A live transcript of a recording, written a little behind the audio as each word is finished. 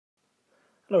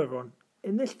Hello everyone.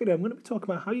 In this video I'm going to be talking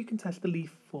about how you can test the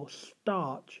leaf for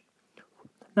starch.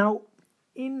 Now,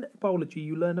 in biology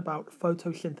you learn about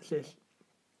photosynthesis,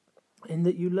 in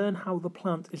that you learn how the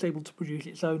plant is able to produce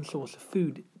its own source of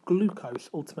food, glucose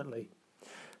ultimately.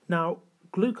 Now,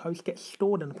 glucose gets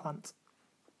stored in the plant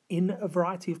in a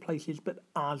variety of places but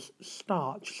as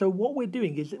starch. So what we're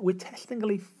doing is that we're testing a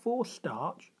leaf for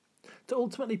starch to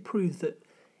ultimately prove that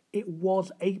it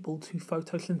was able to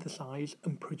photosynthesize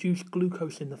and produce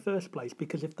glucose in the first place,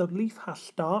 because if the leaf has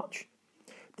starch,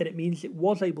 then it means it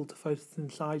was able to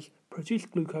photosynthesize, produce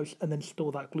glucose, and then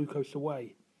store that glucose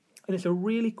away. And it's a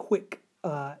really quick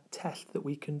test that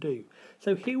we can do.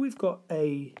 So here we've got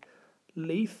a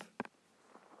leaf.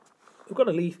 We've got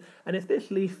a leaf, and if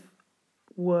this leaf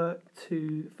were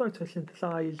to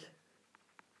photosynthesize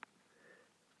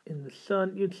in the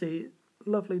sun, you'd see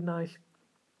lovely, nice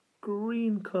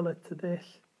green colour to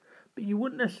this, but you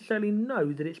wouldn't necessarily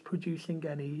know that it's producing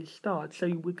any starch. So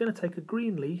we're going to take a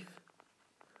green leaf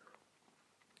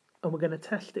and we're going to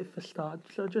test it for starch.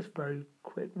 So just very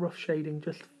quick rough shading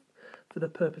just for the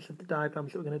purpose of the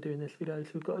diagrams that we're going to do in this video.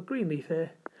 So we've got a green leaf here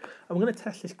and we're going to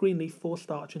test this green leaf for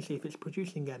starch and see if it's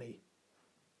producing any.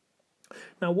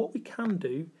 Now what we can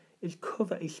do is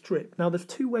cover a strip. Now there's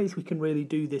two ways we can really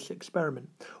do this experiment.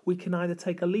 We can either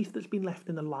take a leaf that's been left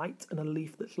in the light and a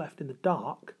leaf that's left in the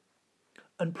dark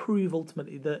and prove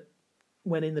ultimately that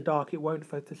when in the dark it won't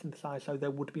photosynthesize, so there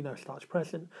would be no starch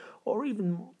present, or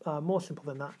even more simple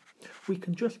than that, we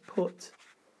can just put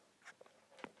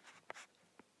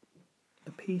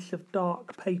a piece of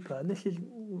dark paper, and this is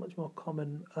a much more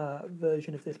common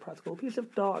version of this practical, a piece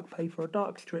of dark paper, a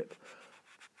dark strip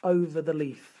over the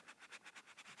leaf.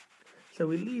 So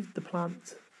we leave the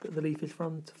plant that the leaf is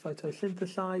from to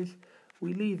photosynthesize.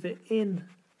 We leave it in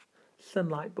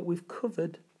sunlight, but we've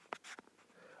covered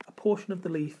a portion of the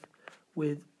leaf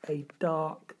with a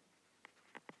dark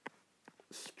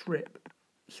strip.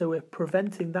 So we're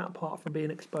preventing that part from being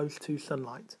exposed to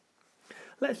sunlight.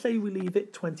 Let's say we leave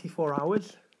it 24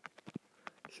 hours.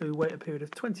 So we wait a period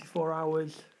of 24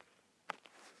 hours.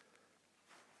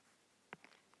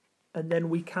 And then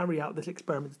we carry out this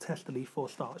experiment to test the leaf for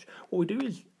starch. What we do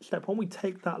is, step one, we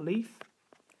take that leaf,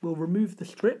 we'll remove the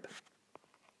strip.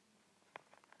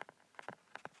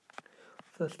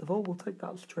 First of all, we'll take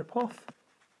that strip off.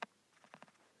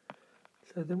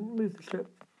 So then remove the strip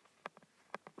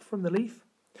from the leaf.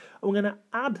 And we're going to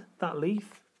add that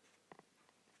leaf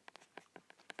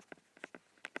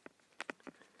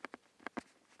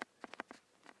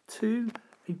to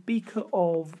a beaker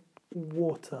of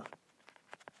water.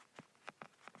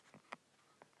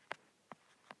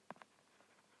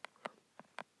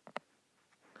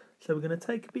 So we're going to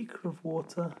take a beaker of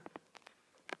water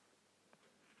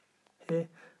here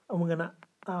and we're going to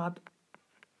add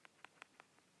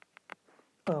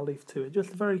our leaf to it.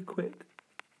 Just a very quick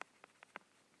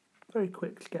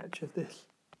sketch of this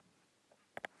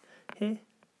here.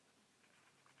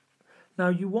 Now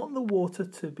you want the water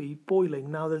to be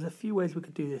boiling. Now there's a few ways we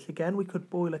could do this. Again, we could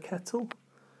boil a kettle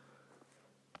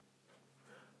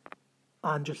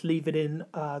and just leave it in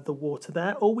the water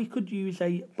there, or we could use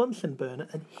a Bunsen burner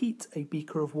and heat a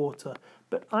beaker of water.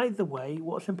 But either way,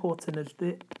 what's important is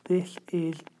that this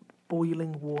is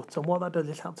boiling water, and what that does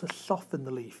is help to soften the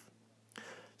leaf.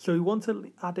 So we want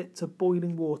to add it to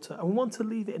boiling water, and we want to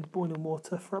leave it in boiling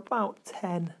water for about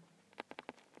 10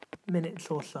 minutes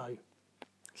or so.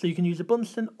 So you can use a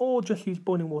Bunsen or just use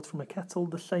boiling water from a kettle.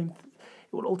 It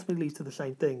will ultimately lead to the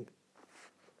same thing.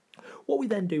 What we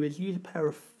then do is use a pair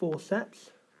of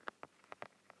forceps.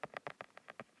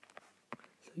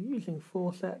 So using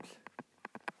forceps,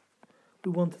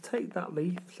 we want to take that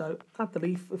leaf, so add the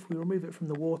leaf, if we remove it from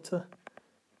the water,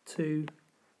 to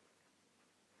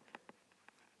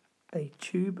a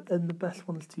tube, and the best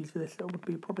ones to use for this would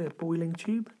be probably a boiling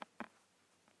tube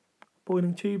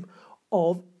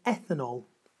of ethanol.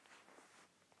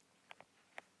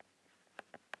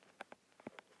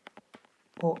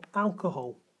 Or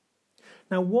alcohol.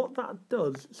 Now what that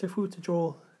does, so if we were to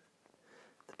draw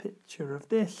the picture of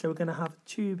this, so we're going to have a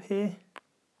tube here.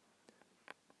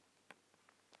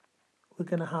 We're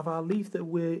going to have our leaf that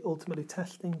we're ultimately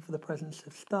testing for the presence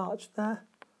of starch there.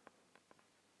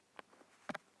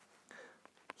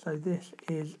 So this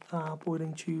is our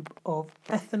boiling tube of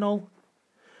ethanol.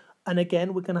 And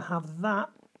again, we're going to have that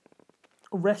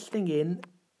resting in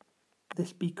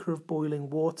this beaker of boiling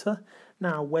water.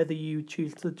 Now, whether you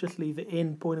choose to just leave it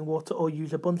in boiling water or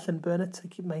use a Bunsen burner to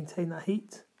maintain that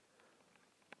heat,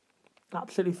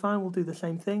 absolutely fine, we'll do the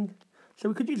same thing. So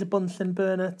we could use a Bunsen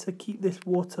burner to keep this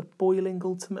water boiling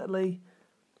ultimately.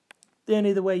 The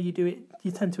only other way you do it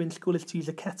you tend to in school is to use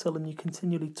a kettle and you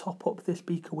continually top up this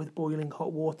beaker with boiling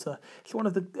hot water. It's one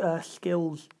of the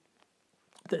skills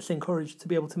that's encouraged to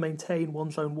be able to maintain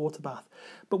one's own water bath.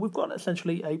 But we've got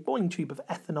essentially a boiling tube of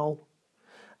ethanol,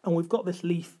 and we've got this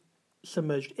leaf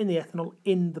submerged in the ethanol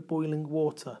in the boiling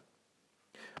water.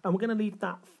 And we're going to leave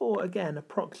that for, again,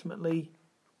 approximately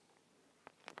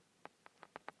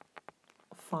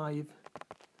 5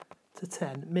 to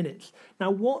 10 minutes.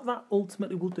 Now, what that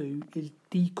ultimately will do is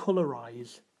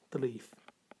decolorize the leaf.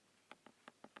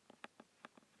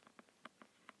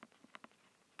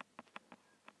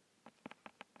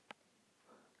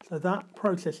 So that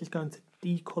process is going to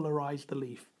decolorize the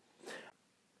leaf.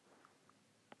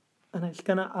 And it's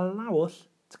going to allow us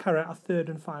to carry out a third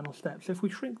and final step. So if we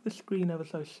shrink the screen ever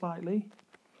so slightly,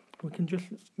 we can just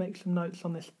make some notes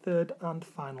on this third and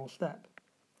final step.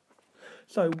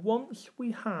 So once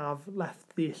we have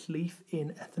left this leaf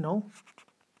in ethanol,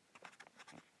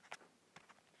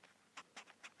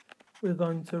 we're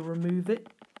going to remove it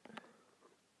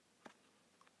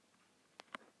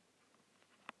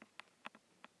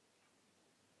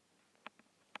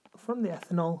from the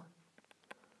ethanol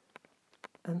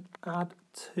and add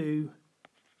to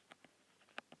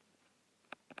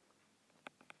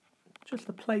just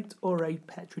a plate or a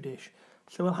petri dish.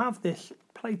 So we'll have this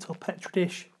plate or petri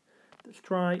dish that's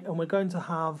dry, and we're going to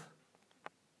have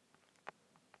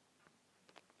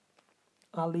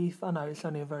our leaf. I know it's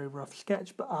only a very rough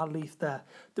sketch, but our leaf there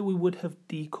that we would have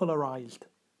decolorized.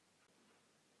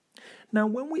 Now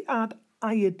when we add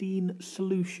iodine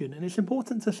solution, and it's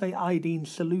important to say iodine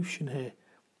solution here,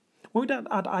 when we don't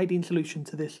add iodine solution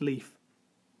to this leaf,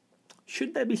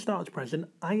 should there be starch present,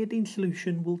 iodine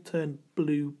solution will turn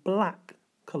blue-black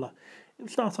colour. It will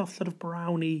start off sort of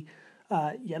browny,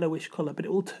 yellowish colour, but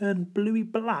it will turn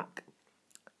bluey-black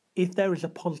if there is a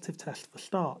positive test for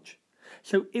starch.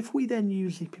 So if we then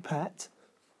use the pipette,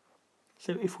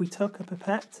 so if we took a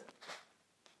pipette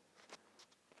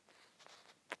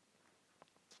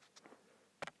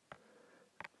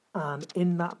and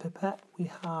in that pipette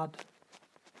we had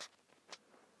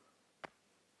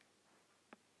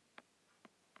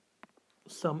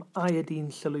some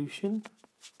iodine solution,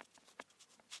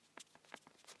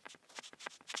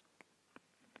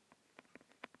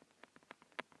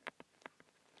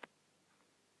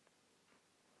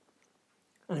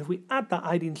 and if we add that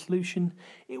iodine solution,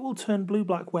 it will turn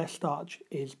blue-black where starch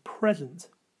is present.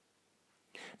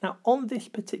 Now on this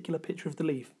particular picture of the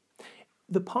leaf,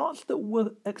 the parts that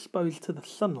were exposed to the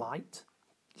sunlight,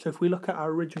 so if we look at our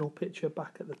original picture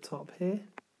back at the top here,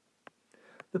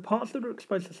 the parts that are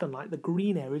exposed to sunlight, the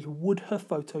green areas, would have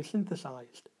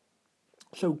photosynthesized.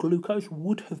 So glucose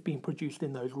would have been produced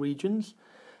in those regions,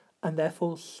 and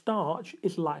therefore starch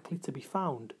is likely to be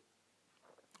found.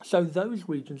 So those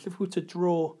regions, if we were to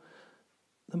draw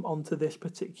them onto this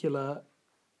particular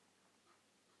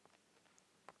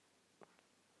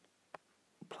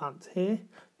plant here,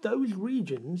 those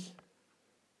regions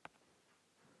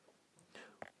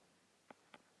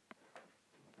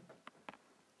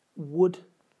would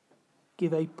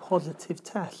give a positive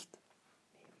test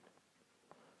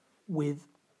with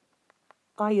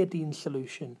iodine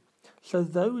solution. So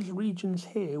those regions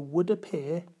here would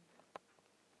appear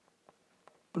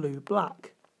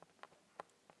blue-black.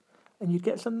 And you'd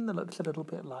get something that looks a little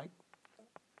bit like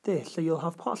this. So you'll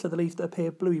have parts of the leaf that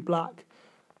appear bluey-black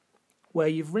where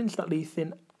you've rinsed that leaf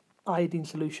in iodine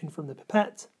solution from the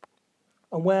pipette,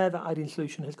 and where that iodine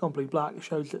solution has gone blue-black, it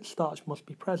shows that starch must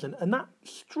be present. And that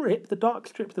strip, the dark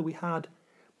strip that we had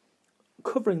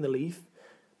covering the leaf,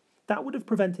 that would have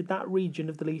prevented that region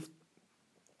of the leaf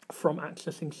from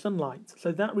accessing sunlight.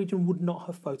 So that region would not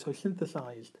have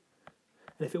photosynthesized.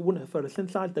 And if it wouldn't have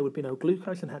photosynthesized, there would be no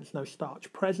glucose and hence no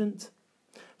starch present.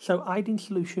 So iodine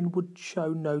solution would show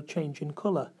no change in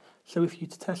colour. So if you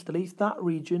to test the leaf, that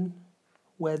region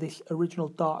where this original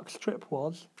dark strip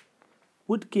was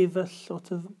would give a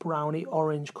sort of browny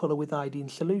orange colour with iodine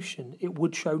solution. It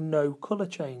would show no colour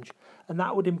change, and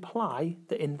that would imply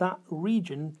that in that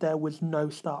region there was no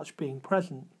starch being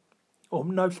present, or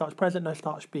no starch present, no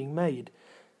starch being made.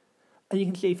 And you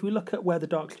can see if we look at where the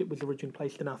dark strip was originally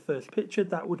placed in our first picture,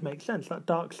 that would make sense. That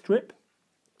dark strip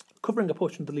covering a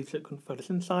portion of the leaf that couldn't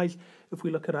photosynthesize. If we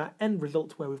look at our end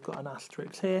result where we've got an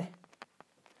asterisk here,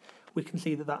 we can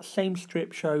see that that same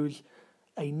strip shows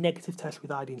a negative test with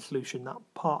iodine solution. That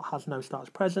part has no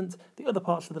starch present. The other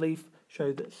parts of the leaf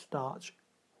show that starch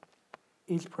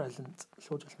is present. So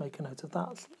we'll just make a note of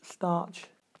that. Starch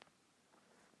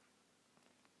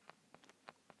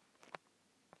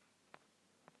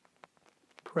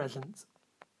present.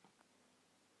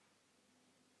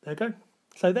 There we go.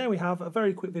 So there we have a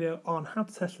very quick video on how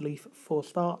to test a leaf for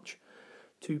starch.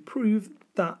 to prove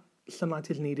that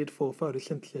sunlight is needed for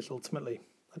photosynthesis ultimately.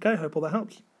 Okay, I hope all that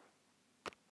helps.